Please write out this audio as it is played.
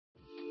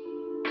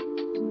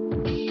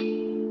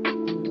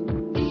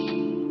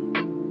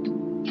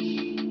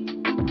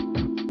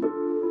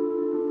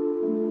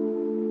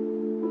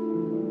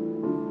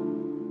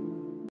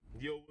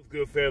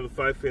fans and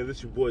fight fans?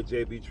 It's your boy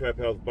JB Trap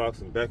House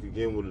Boxing back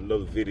again with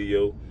another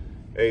video.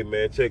 Hey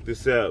man, check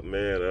this out,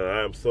 man.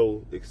 I am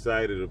so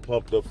excited and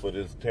pumped up for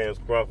this Terence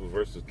Crawford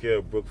versus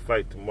Kell Brook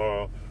fight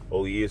tomorrow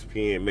on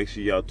ESPN. Make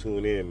sure y'all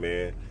tune in,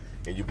 man.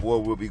 And your boy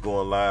will be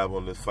going live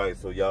on this fight,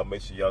 so y'all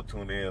make sure y'all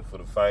tune in for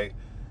the fight.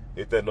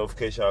 Hit that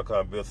notification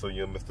icon bell so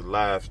you'll miss the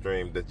live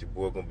stream that your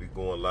boy gonna be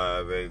going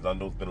live. Hey, I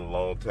know it's been a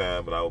long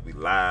time, but I will be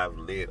live,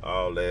 lit,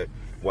 all that,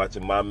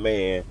 watching my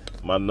man,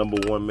 my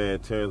 #1 man,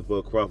 Terence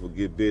Crawford,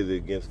 get busy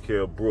against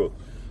Kell Brook.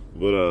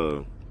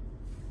 But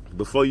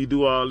before you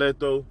do all that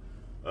though,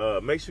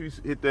 make sure you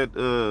hit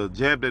that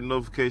jab that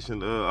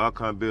notification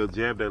icon bell,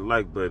 jab that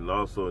like button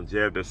also, and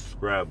jab that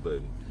subscribe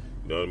button.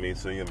 You know what I mean?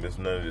 So you don't miss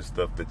none of this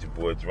stuff that your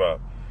boy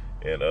drop.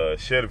 And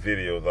share the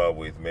video as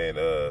always, man.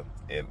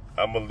 And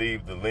I'm gonna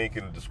leave the link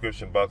in the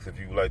description box if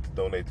you would like to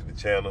donate to the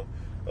channel.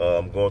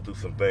 I'm going through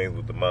some things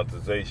with the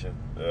monetization.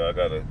 I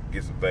gotta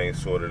get some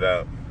things sorted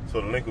out. So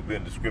the link will be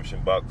in the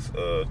description box.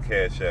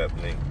 Cash App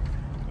link.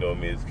 You know what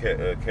I mean? It's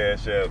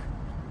Cash App,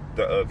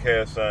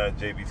 cash sign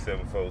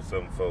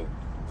JB7474.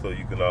 So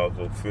you can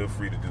also feel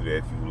free to do that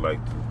if you would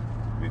like to.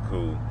 Be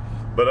cool.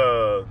 But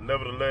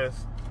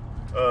nevertheless,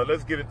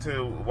 let's get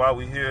into why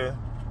we're here.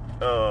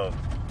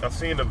 I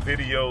seen a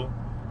video.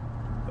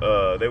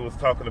 They was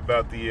talking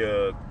about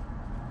the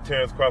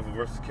Terence Crawford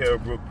versus Kell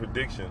Brook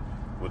prediction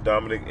with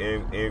Dominic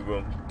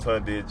Ingle,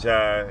 Tunde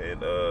Jai,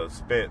 and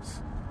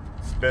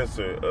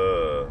Spencer.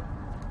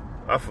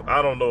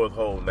 I don't know his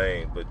whole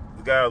name, but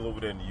the guy's over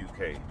there in the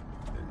UK,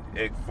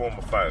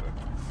 ex-former fighter.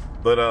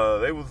 But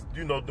they was,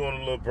 you know, doing a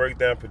little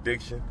breakdown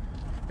prediction,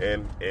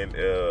 and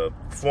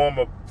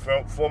former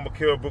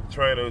Kell Brook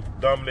trainer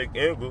Dominic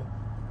Ingle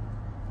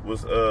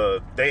was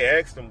they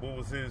asked him what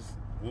was his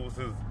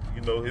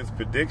you know, his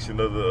prediction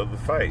of the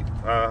fight,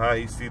 how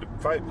he see the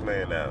fight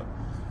playing out.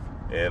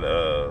 And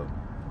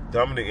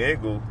Dominic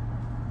Ingle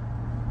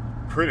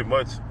pretty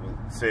much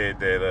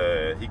said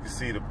that he could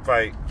see the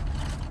fight.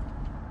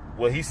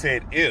 Well, he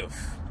said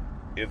if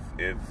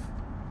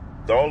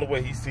the only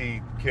way he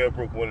see Kell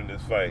Brook winning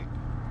this fight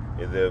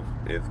is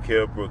if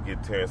Kell Brook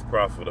get Terence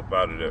Crawford up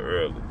out of there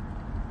early.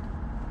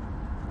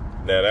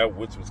 Now that,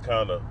 which was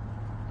kind of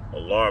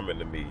alarming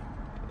to me.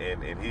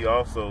 And he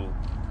also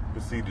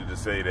proceeded to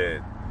say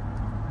that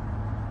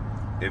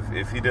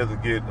if he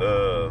doesn't get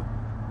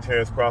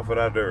Terence Crawford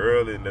out there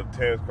early, and if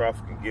Terence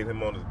Crawford can get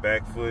him on his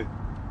back foot,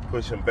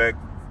 push him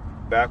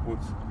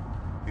backwards,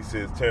 he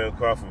says Terence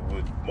Crawford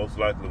would most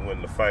likely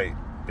win the fight.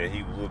 That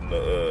he wouldn't,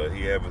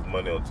 he have his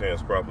money on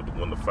Terence Crawford to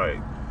win the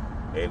fight,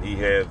 and he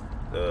has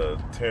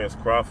Terence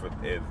Crawford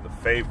as the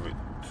favorite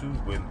to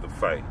win the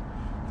fight.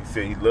 He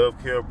said he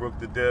loved Kell Brook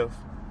to death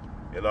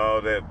and all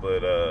that,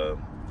 but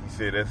he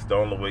said that's the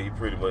only way he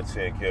pretty much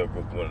seeing Kell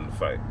Brook winning the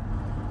fight.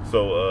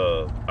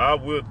 So I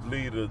will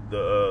leave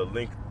the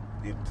link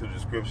into the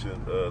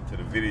description to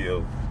the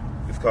video.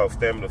 It's called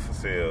Stamina for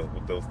Sale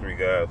with those 3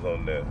 guys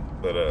on there.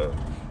 But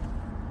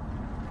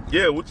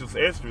yeah, which is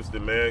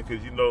interesting, man,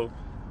 because you know,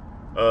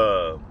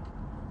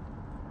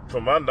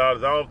 from my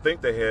knowledge, I don't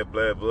think they had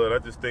bad blood. I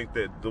just think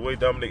that the way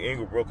Dominic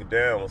Ingle broke it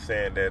down was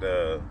saying that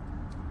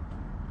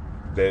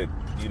that,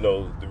 you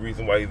know, the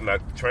reason why he's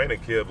not training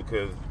Kell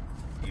because,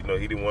 you know,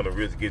 he didn't want to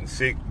risk getting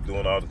sick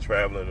doing all the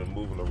traveling and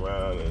moving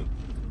around and,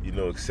 you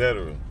know,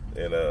 etc.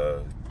 And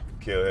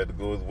Kell had to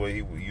go his way.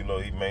 He, you know,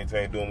 he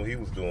maintained doing what he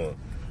was doing.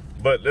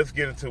 But let's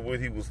get into what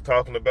he was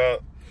talking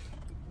about.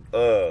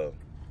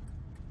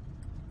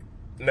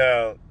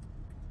 Now,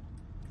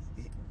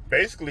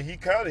 basically, he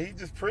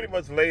just pretty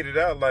much laid it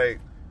out like,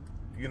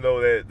 you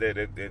know, that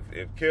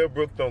if Kell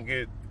Brook don't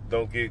get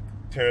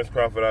Terence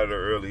Crawford out of there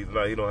early,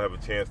 he don't have a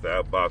chance to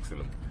outbox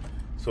him.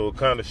 So it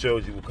kind of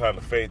shows you what kind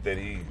of faith that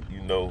he,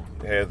 you know,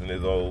 has in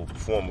his old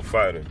former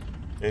fighter.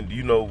 And,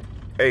 you know,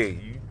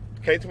 hey,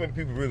 can't too many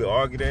people really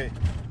argue that.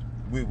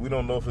 We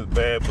don't know if it's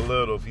bad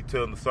blood or if he's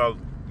telling the solid,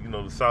 you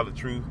know, the solid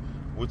truth,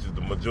 which is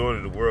the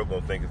majority of the world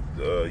gonna think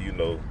it's, you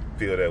know,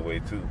 feel that way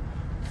too,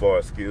 as far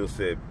as skill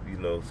set, you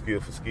know,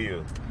 skill for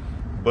skill.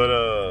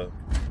 But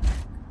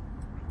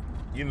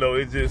you know,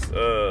 it's just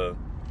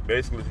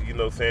basically, you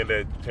know, saying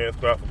that Terence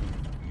Crawford,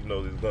 you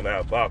know, is gonna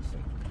outbox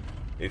him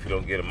if you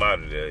don't get him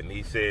out of there. And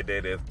he said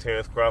that if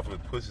Terence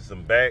Crawford pushes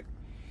him back,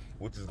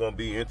 which is going to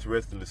be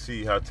interesting to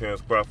see how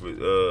Terence Crawford,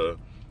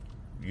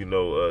 you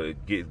know,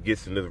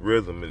 gets in this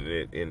rhythm,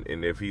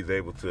 and if he's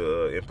able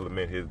to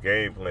implement his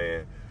game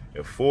plan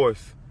and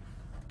force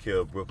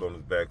Kell Brook on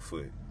his back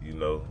foot, you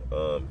know,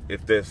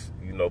 if that's,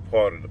 you know,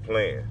 part of the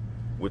plan,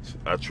 which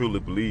I truly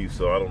believe.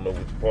 So I don't know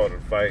which part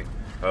of the fight,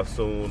 how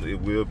soon it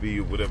will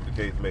be, or whatever the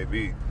case may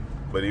be.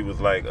 But he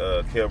was like,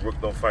 Kell Brook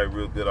don't fight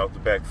real good off the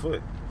back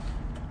foot.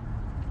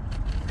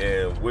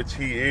 And which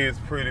he is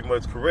pretty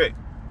much correct.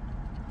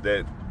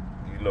 That,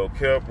 you know,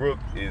 Kell Brook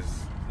is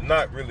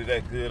not really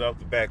that good off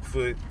the back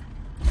foot.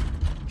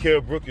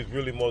 Kell Brook is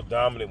really more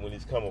dominant when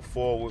he's coming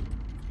forward.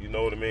 You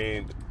know what I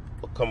mean?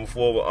 Coming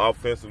forward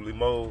offensively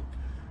mode.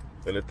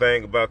 And the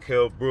thing about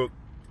Kell Brook,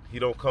 he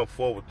don't come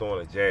forward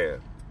throwing a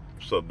jab.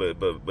 So,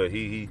 but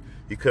he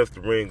cuts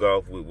the ring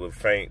off with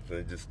feints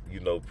and just, you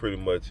know, pretty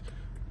much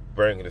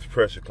bringing his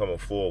pressure coming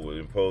forward,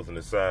 imposing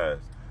his size.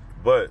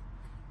 But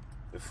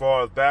as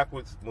far as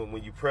backwards,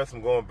 when you press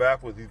him going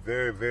backwards, he's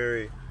very,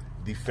 very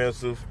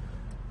defensive.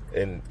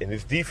 And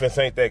his defense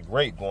ain't that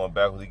great going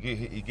backwards.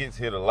 He gets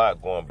hit a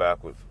lot going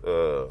backwards.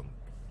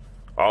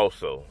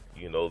 Also,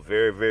 you know,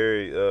 very,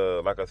 very,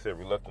 like I said,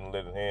 reluctant to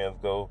let his hands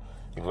go.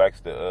 He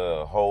likes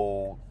to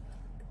hold,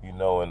 you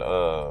know, and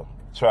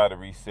try to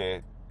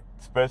reset,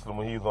 especially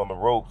when he's on the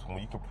ropes. When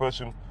you can push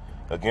him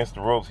against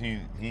the ropes, he's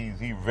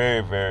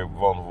very, very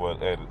vulnerable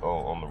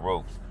on the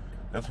ropes.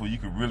 That's where you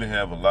could really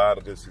have a lot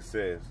of good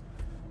success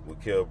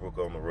with Kell Brook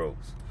on the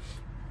ropes.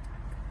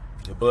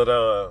 But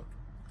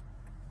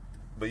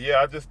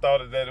yeah, I just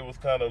thought that it was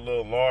kind of a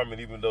little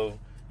alarming, even though,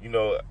 you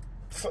know,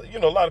 a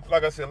lot of,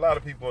 like I said, a lot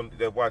of people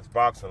that watch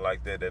boxing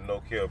like that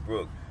know Kell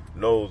Brook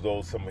knows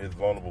those some of his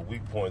vulnerable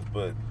weak points.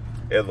 But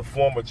as a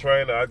former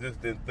trainer, I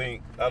just didn't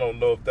think, I don't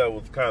know if that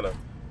was kind of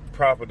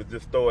proper to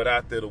just throw it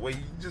out there the way.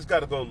 You just got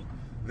to go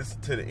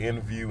listen to the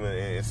interview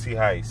and see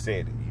how he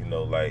said it. You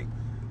know, like,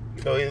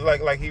 you know, it's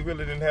like he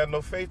really didn't have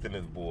no faith in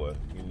his boy.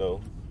 You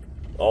know,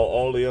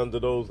 only under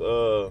those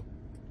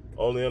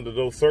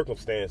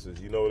circumstances.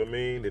 You know what I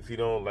mean? If you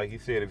don't, like he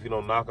said, if you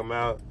don't knock him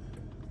out,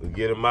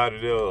 get him out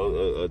of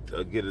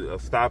there, get a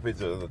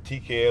stoppage, a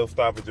TKO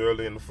stoppage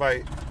early in the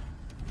fight.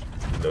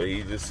 You know,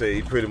 he just said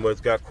he pretty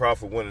much got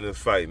Crawford winning this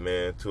fight,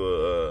 man,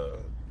 to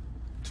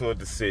a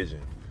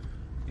decision.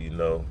 You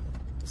know,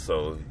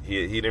 so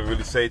he didn't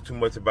really say too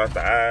much about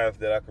the eyes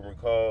that I can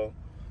recall.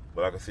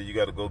 But like I said, you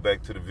got to go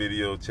back to the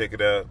video, check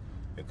it out,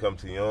 and come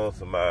to your own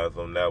surmise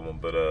on that one.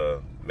 But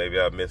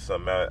maybe I missed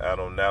something out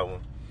on that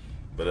one.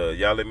 But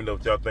y'all let me know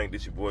what y'all think.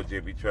 This your boy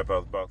JB Trap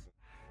House Boxing.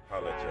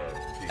 Holla at y'all.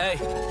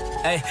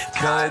 Hey,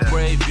 bold,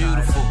 brave,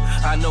 beautiful.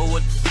 I know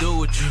what to do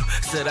with you.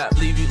 Said I'd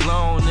leave you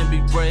alone and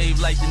be brave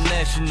like the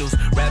Nationals.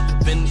 Wrapped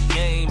up in the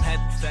game, had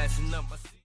to fasten up.